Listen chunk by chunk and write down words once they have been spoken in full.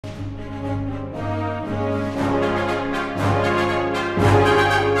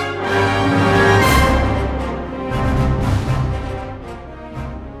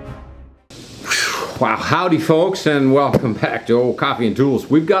Wow, howdy folks, and welcome back to Old Coffee and Tools.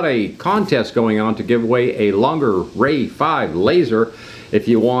 We've got a contest going on to give away a Longer Ray 5 laser. If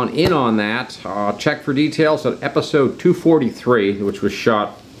you want in on that, check for details at episode 243, which was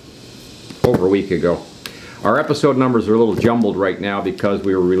shot over a week ago. Our episode numbers are a little jumbled right now because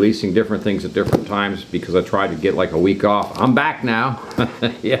we were releasing different things at different times because I tried to get like a week off. I'm back now.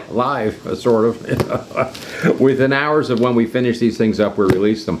 Yeah, live, sort of. Within hours of when we finish these things up, we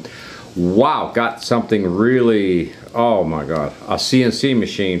release them. Wow, got something really, oh my God, a CNC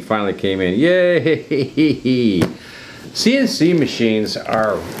machine finally came in. Yay! CNC machines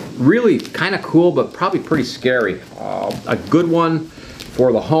are really kind of cool, but probably pretty scary. A good one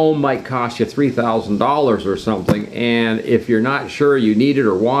for the home might cost you $3,000 or something, and if you're not sure you need it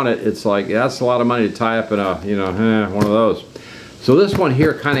or want it, it's like, that's a lot of money to tie up in a, one of those. So this one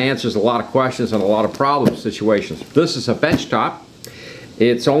here kind of answers a lot of questions and a lot of problem situations. This is a benchtop.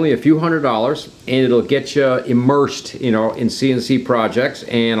 It's only a few $100s, and it'll get you immersed, in CNC projects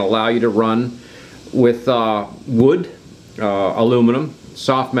and allow you to run with wood, aluminum,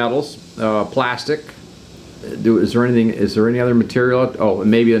 soft metals, plastic. Is there any other material? Oh,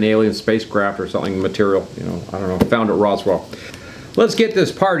 maybe an alien spacecraft or something material, I don't know, found at Roswell. Let's get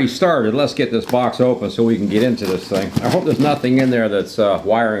this party started. Let's get this box open so we can get into this thing. I hope there's nothing in there that's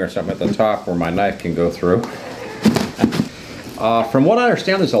wiring or something at the top where my knife can go through. From what I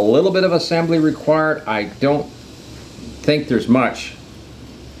understand, there's a little bit of assembly required. I don't think there's much.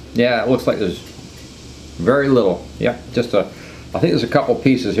 Yeah, it looks like there's very little. Yeah, just I think there's a couple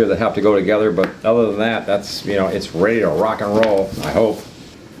pieces here that have to go together, but other than that, that's, it's ready to rock and roll, I hope.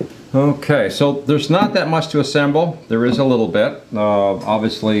 Okay, so there's not that much to assemble. There is a little bit.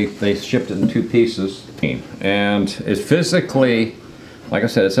 Obviously, they shipped it in two pieces. And it's physically, like I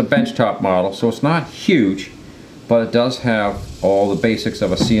said, it's a benchtop model, so it's not huge, but it does have all the basics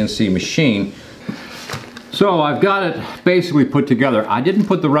of a CNC machine. So I've got it basically put together. I didn't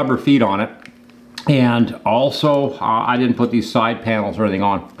put the rubber feet on it, and also I didn't put these side panels or anything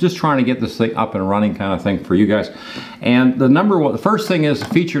on. Just trying to get this thing up and running kind of thing for you guys. And the first thing is,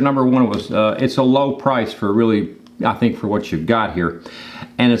 feature number one was, it's a low price for really, I think, for what you've got here.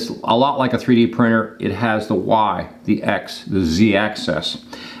 And it's a lot like a 3D printer. It has the Y, the X, the Z axis.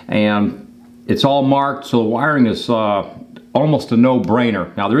 And it's all marked, so the wiring is almost a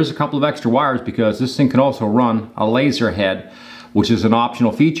no-brainer. Now there is a couple of extra wires because this thing can also run a laser head, which is an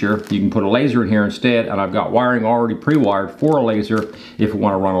optional feature. You can put a laser in here instead, and I've got wiring already pre-wired for a laser if you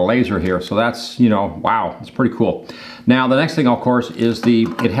want to run a laser here. So that's, wow, it's pretty cool. Now the next thing, of course, is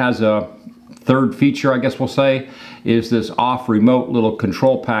it has a third feature, I guess we'll say, is this off remote little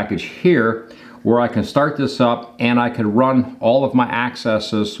control package here, where I can start this up and I can run all of my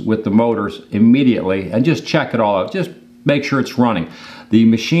accesses with the motors immediately and just check it all out. Just make sure it's running. The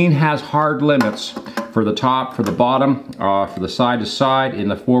machine has hard limits for the top, for the bottom, for the side to side, in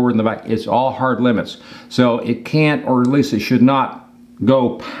the forward and the back. It's all hard limits. So it can't, or at least it should not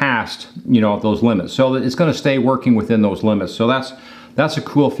go past, those limits. So it's gonna stay working within those limits. So that's a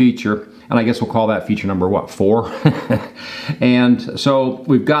cool feature. And I guess we'll call that feature number, what, 4? And so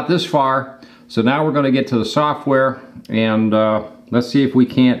we've got this far. So now we're going to get to the software, and let's see if we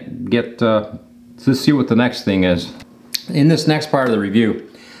can't get, let's see what the next thing is. In this next part of the review,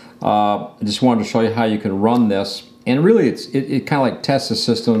 I just wanted to show you how you can run this. And really it kind of like tests the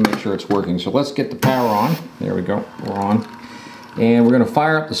system and make sure it's working. So let's get the power on. There we go, we're on. And we're going to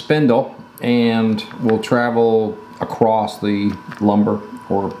fire up the spindle, and we'll travel across the lumber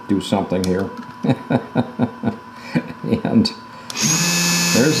or do something here. And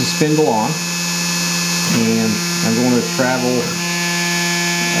there's the spindle on. And I'm going to travel,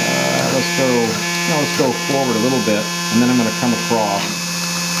 let's go forward a little bit, and then I'm going to come across.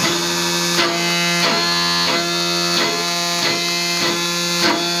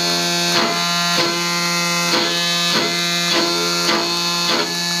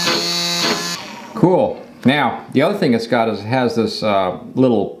 Cool. Now, the other thing it's got is it has this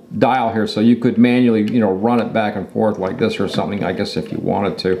little dial here, so you could manually, run it back and forth like this or something, I guess, if you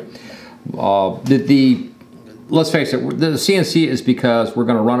wanted to. Let's face it, the CNC is because we're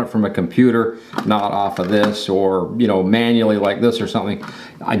going to run it from a computer, not off of this, or manually like this or something.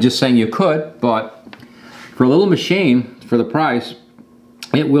 I'm just saying you could, but for a little machine, for the price,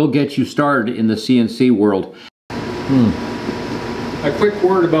 it will get you started in the CNC world. A quick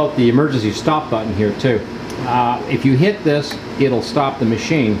word about the emergency stop button here too. If you hit this, it'll stop the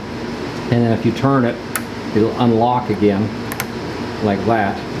machine, and then if you turn it, it'll unlock again like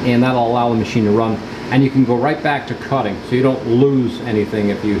that, and that'll allow the machine to run. And you can go right back to cutting, so you don't lose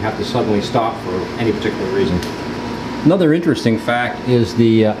anything if you have to suddenly stop for any particular reason. Another interesting fact is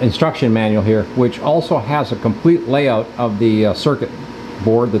the instruction manual here, which also has a complete layout of the circuit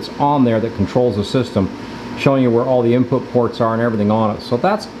board that's on there that controls the system, showing you where all the input ports are and everything on it. So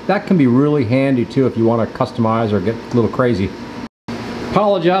that can be really handy too if you want to customize or get a little crazy.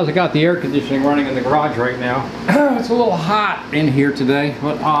 Apologize, I got the air conditioning running in the garage right now. It's a little hot in here today,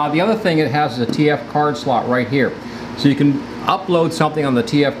 but the other thing it has is a TF card slot right here. So you can upload something on the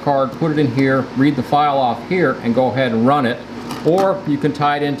TF card, put it in here, read the file off here, and go ahead and run it. Or you can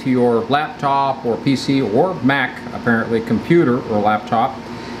tie it into your laptop or PC or Mac, apparently computer or laptop,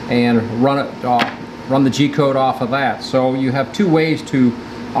 and run the G-code off of that. So you have two ways to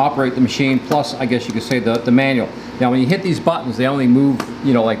operate the machine, plus I guess you could say the manual. Now when you hit these buttons, they only move,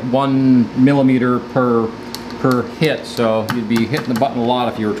 you know, like 1 millimeter per hit, so you'd be hitting the button a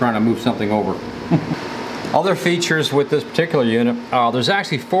lot if you were trying to move something over. Other features with this particular unit, there's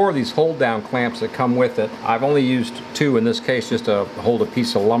actually 4 of these hold down clamps that come with it. I've only used 2 in this case just to hold a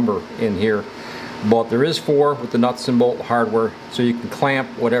piece of lumber in here, but there is 4 with the nuts and bolt hardware, so you can clamp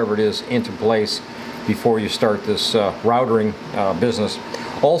whatever it is into place before you start this routering business.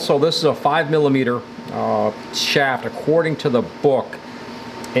 Also, this is a 5mm shaft. According to the book,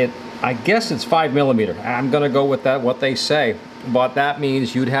 I guess it's 5mm. I'm gonna go with that, what they say, but that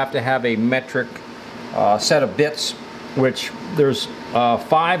means you'd have to have a metric set of bits, which there's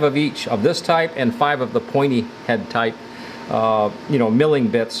 5 of each of this type and 5 of the pointy head type, you know, milling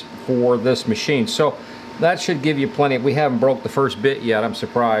bits for this machine. So that should give you plenty. We haven't broke the first bit yet, I'm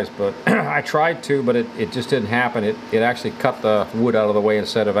surprised, but I tried to, but it just didn't happen. It actually cut the wood out of the way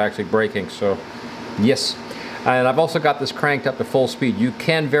instead of actually breaking, so yes. And I've also got this cranked up to full speed. You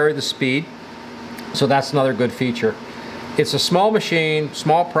can vary the speed, so that's another good feature. It's a small machine,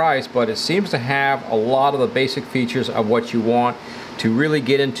 small price, but it seems to have a lot of the basic features of what you want to really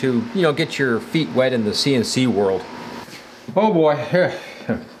get into, you know, get your feet wet in the CNC world. Oh boy.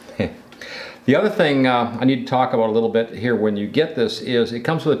 The other thing I need to talk about a little bit here when you get this is it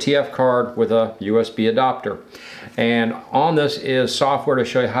comes with a TF card with a USB adapter. And on this is software to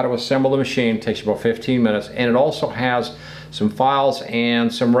show you how to assemble the machine. It takes you about 15 minutes. And it also has some files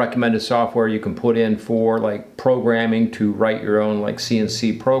and some recommended software you can put in for like programming to write your own like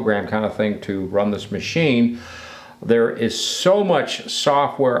CNC program kind of thing to run this machine. There is so much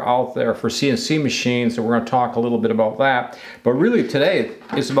software out there for CNC machines that we're going to talk a little bit about that. But really today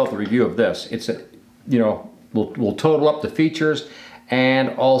it's about the review of this. It's a, you know, we'll total up the features, and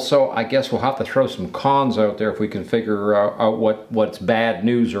also I guess we'll have to throw some cons out there if we can figure out what's bad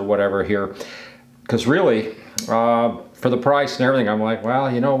news or whatever here. Because really, for the price and everything, I'm like,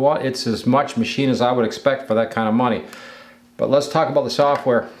 well, you know what? It's as much machine as I would expect for that kind of money. But let's talk about the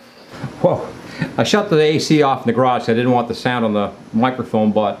software. Whoa. I shut the AC off in the garage. I didn't want the sound on the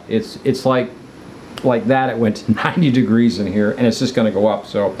microphone, but it's like that. It went to 90 degrees in here, and it's just going to go up.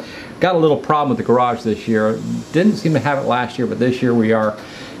 So got a little problem with the garage this year. Didn't seem to have it last year, but this year we are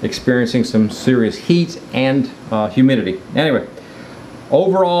experiencing some serious heat and humidity. Anyway,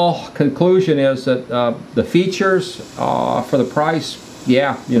 overall conclusion is that the features for the price,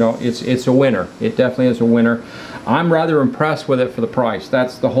 yeah, you know, it's a winner. It definitely is a winner. I'm rather impressed with it for the price.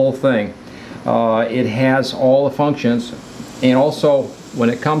 That's the whole thing. It has all the functions, and also when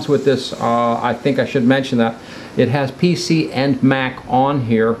it comes with this, I think I should mention that it has PC and Mac on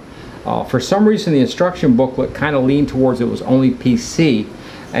here. For some reason the instruction booklet kind of leaned towards it was only PC,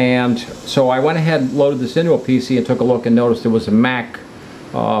 and so I went ahead and loaded this into a PC and took a look and noticed there was a Mac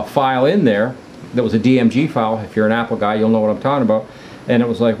file in there that was a DMG file. If you're an Apple guy, you'll know what I'm talking about. And it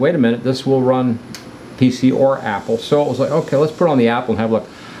was like, wait a minute, this will run PC or Apple. So it was like, okay, let's put it on the Apple and have a look.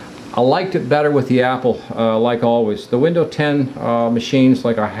 I liked it better with the Apple, like always. The Windows 10 machines,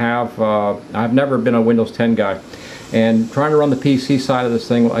 like I've never been a Windows 10 guy. And trying to run the PC side of this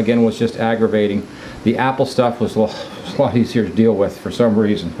thing, again, was just aggravating. The Apple stuff was a lot easier to deal with for some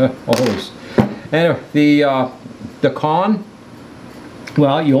reason, always. Anyway, the con,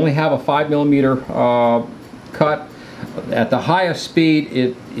 well, you only have a 5mm cut. At the highest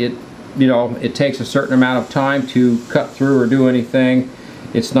speed, it takes a certain amount of time to cut through or do anything.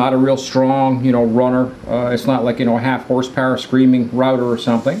 It's not a real strong, runner. It's not like, a half horsepower screaming router or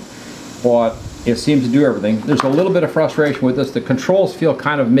something, but it seems to do everything. There's a little bit of frustration with this. The controls feel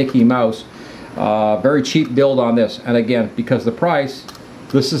kind of Mickey Mouse. Very cheap build on this, and again, because the price,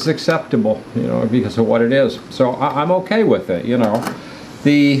 this is acceptable, because of what it is. So I'm okay with it,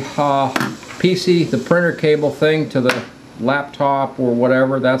 The PC, the printer cable thing to the laptop or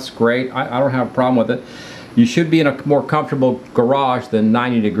whatever, that's great. I don't have a problem with it. You should be in a more comfortable garage than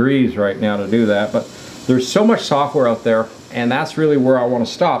 90 degrees right now to do that, but there's so much software out there, and that's really where I want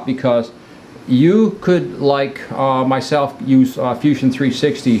to stop, because you could, like myself, use Fusion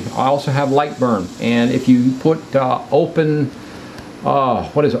 360. I also have Lightburn, and if you put open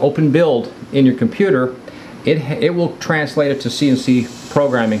build in your computer, it will translate it to CNC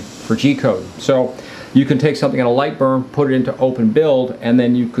programming for G-code. So you can take something in a Lightburn, put it into open build, and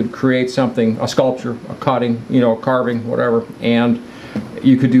then you could create something, a sculpture, a cutting, you know, a carving, whatever, and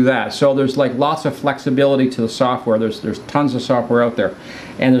you could do that. So there's like lots of flexibility to the software. There's tons of software out there,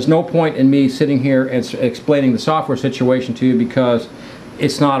 and there's no point in me sitting here and explaining the software situation to you, because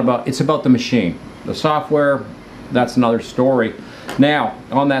it's about the machine. The software, that's another story. Now,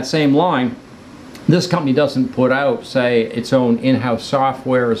 on that same line, this company doesn't put out, say, its own in-house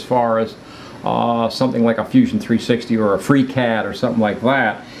software as far as something like a Fusion 360 or a FreeCAD or something like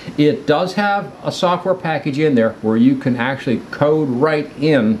that. It does have a software package in there where you can actually code right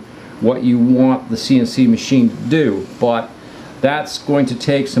in what you want the CNC machine to do, but that's going to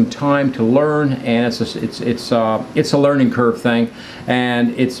take some time to learn, and it's a learning curve thing,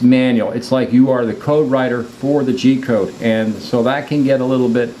 and it's manual. It's like you are the code writer for the G-code, and so that can get a little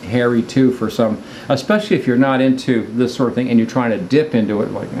bit hairy too for some, especially if you're not into this sort of thing and you're trying to dip into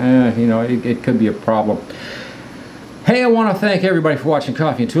it, like, you know, it could be a problem. Hey, I want to thank everybody for watching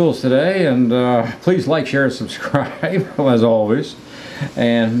Coffee and Tools today, and please like, share, and subscribe as always.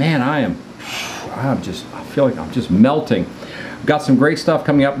 And man, I feel like I'm just melting. Got some great stuff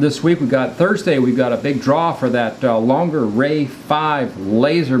coming up this week. We've got Thursday, we've got a big draw for that longer Ray 5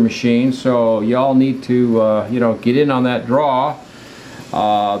 laser machine, so y'all need to you know, get in on that draw.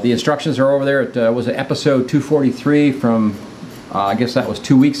 The instructions are over there. It was episode 243 from I guess that was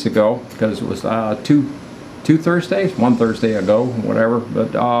 2 weeks ago, because it was two Thursdays, one Thursday ago, whatever.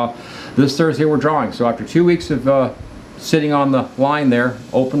 But this Thursday we're drawing. So after 2 weeks of sitting on the line there,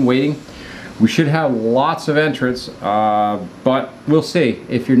 open, waiting, we should have lots of entrants, but we'll see.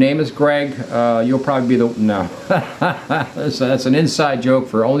 If your name is Greg, you'll probably be the... No. That's an inside joke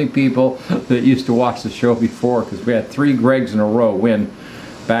for only people that used to watch the show before, because we had 3 Gregs in a row win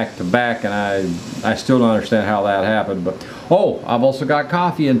back to back, and I still don't understand how that happened. But oh, I've also got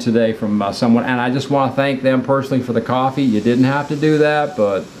coffee in today from someone, and I just want to thank them personally for the coffee. You didn't have to do that,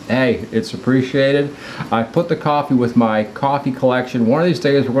 but hey, it's appreciated. I put the coffee with my coffee collection. One of these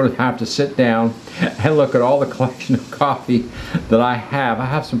days we're going to have to sit down and look at all the collection of coffee that I have. I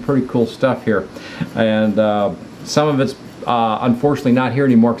have some pretty cool stuff here, and some of it's unfortunately not here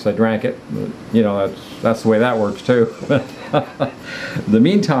anymore because I drank it. But, you know, that's the way that works too. In the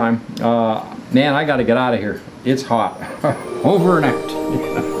meantime, man, I got to get out of here. It's hot. Over and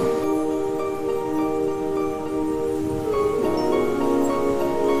out.